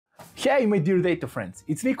Hey my dear data friends,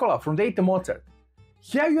 it's Nicola from Data Mozart.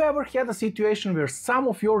 Have you ever had a situation where some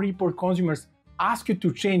of your report consumers ask you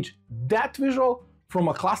to change that visual from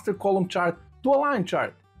a cluster column chart to a line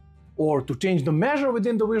chart? Or to change the measure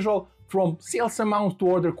within the visual from sales amount to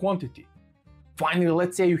order quantity? Finally,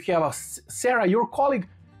 let's say you have Sarah, your colleague,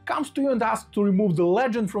 comes to you and asks to remove the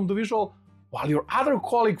legend from the visual, while your other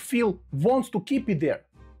colleague, Phil, wants to keep it there.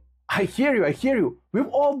 I hear you. We've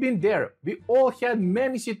all been there. We all had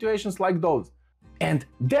many situations like those. And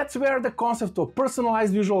that's where the concept of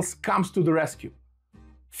personalized visuals comes to the rescue.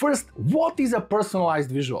 First, what is a personalized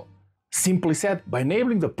visual? Simply said, by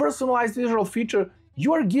enabling the personalized visual feature,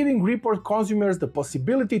 you are giving report consumers the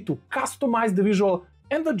possibility to customize the visual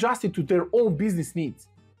and adjust it to their own business needs.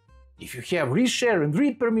 If you have reshare and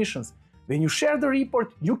read permissions, when you share the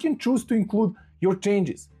report, you can choose to include your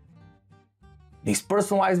changes. This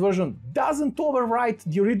personalized version doesn't overwrite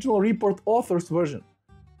the original report author's version.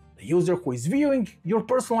 The user who is viewing your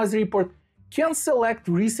personalized report can select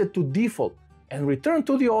Reset to Default and return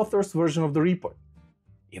to the author's version of the report.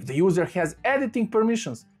 If the user has editing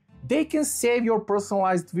permissions, they can save your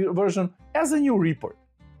personalized version as a new report.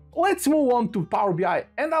 Let's move on to Power BI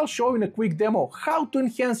and I'll show you in a quick demo how to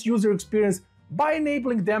enhance user experience by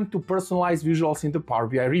enabling them to personalize visuals in the Power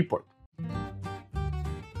BI report.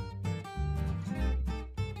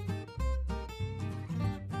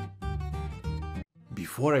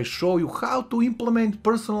 Before I show you how to implement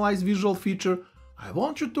personalized visual feature, I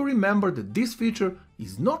want you to remember that this feature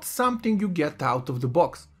is not something you get out of the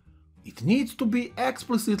box. It needs to be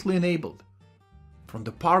explicitly enabled. From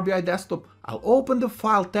the Power BI desktop, I'll open the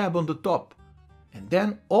File tab on the top, and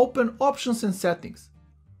then open Options and Settings.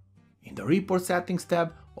 In the Report Settings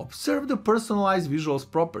tab, observe the Personalized Visuals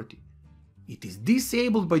property. It is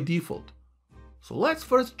disabled by default. So let's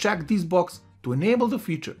first check this box to enable the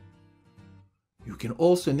feature. You can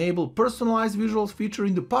also enable Personalized Visuals feature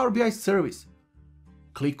in the Power BI service.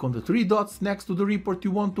 Click on the three dots next to the report you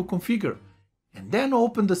want to configure, and then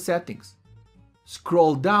open the settings.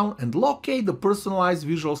 Scroll down and locate the Personalized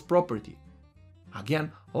Visuals property.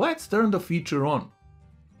 Again, let's turn the feature on.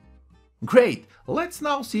 Great! Let's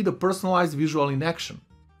now see the personalized visual in action.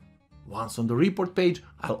 Once on the report page,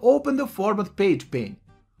 I'll open the Format Page pane.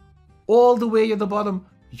 All the way at the bottom,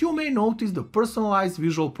 you may notice the Personalized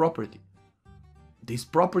Visual property. This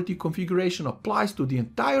property configuration applies to the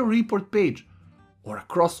entire report page, or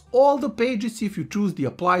across all the pages if you choose the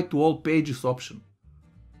Apply to All Pages option.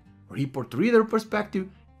 Report Reader Perspective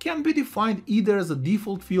can be defined either as a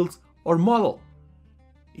default field or model.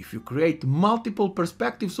 If you create multiple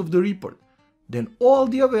perspectives of the report, then all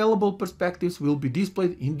the available perspectives will be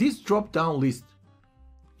displayed in this drop-down list.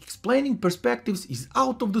 Explaining perspectives is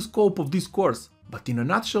out of the scope of this course, but in a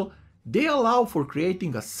nutshell, they allow for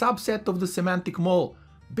creating a subset of the semantic model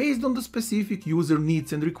based on the specific user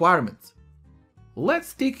needs and requirements. Let's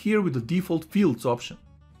stick here with the default fields option.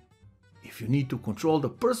 If you need to control the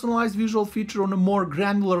personalized visual feature on a more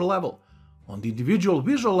granular level, on the individual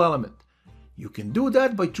visual element, you can do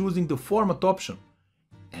that by choosing the Format option.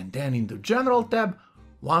 And then in the General tab,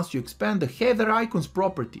 once you expand the Header Icons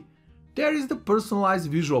property, there is the Personalized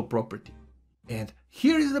Visual property. And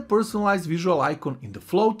here is the personalized visual icon in the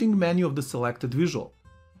floating menu of the selected visual.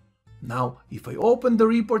 Now, if I open the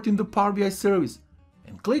report in the Power BI service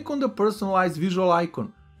and click on the personalized visual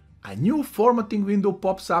icon, a new formatting window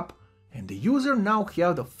pops up and the user now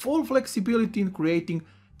has the full flexibility in creating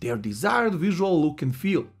their desired visual look and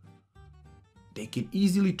feel. They can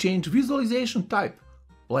easily change visualization type,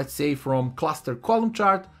 let's say from cluster column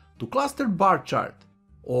chart to cluster bar chart,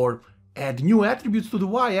 or add new attributes to the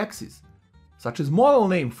y-axis, such as model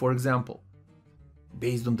name, for example.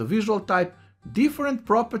 Based on the visual type, different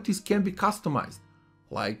properties can be customized,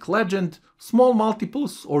 like legend, small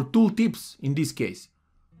multiples, or tooltips in this case.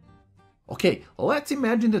 Okay, let's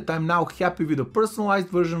imagine that I'm now happy with a personalized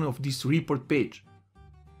version of this report page.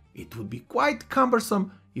 It would be quite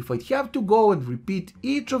cumbersome if I'd have to go and repeat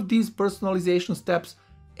each of these personalization steps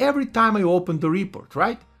every time I open the report,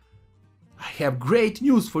 right? I have great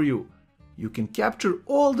news for you. You can capture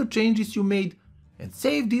all the changes you made and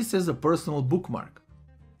save this as a personal bookmark.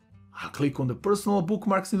 I'll click on the personal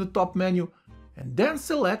bookmarks in the top menu and then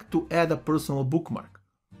select to add a personal bookmark.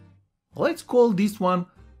 Let's call this one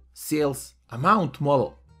Sales Amount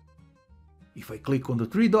Model. If I click on the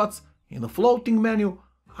three dots in the floating menu,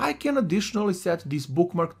 I can additionally set this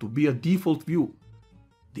bookmark to be a default view.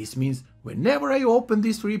 This means whenever I open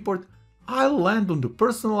this report, I'll land on the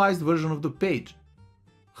personalized version of the page.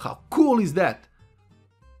 How cool is that?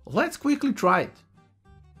 Let's quickly try it.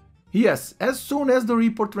 Yes, as soon as the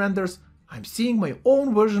report renders, I'm seeing my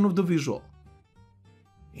own version of the visual.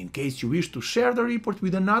 In case you wish to share the report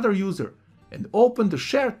with another user and open the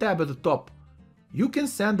Share tab at the top, you can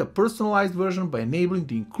send a personalized version by enabling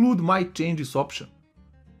the Include My Changes option.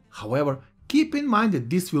 However, keep in mind that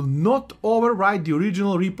this will not override the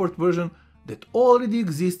original report version that already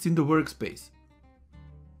exists in the workspace.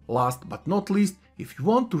 Last but not least, if you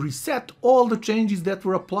want to reset all the changes that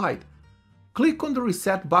were applied, click on the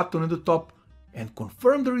Reset button at the top and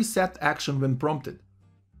confirm the reset action when prompted.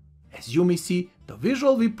 As you may see, the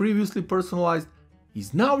visual we previously personalized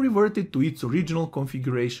is now reverted to its original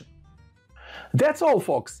configuration. That's all,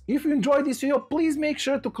 folks. If you enjoyed this video, please make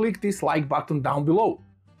sure to click this like button down below.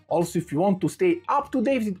 Also, if you want to stay up to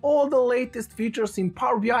date with all the latest features in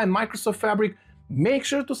Power BI and Microsoft Fabric, make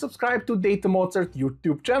sure to subscribe to Data Mozart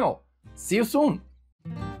YouTube channel. See you soon!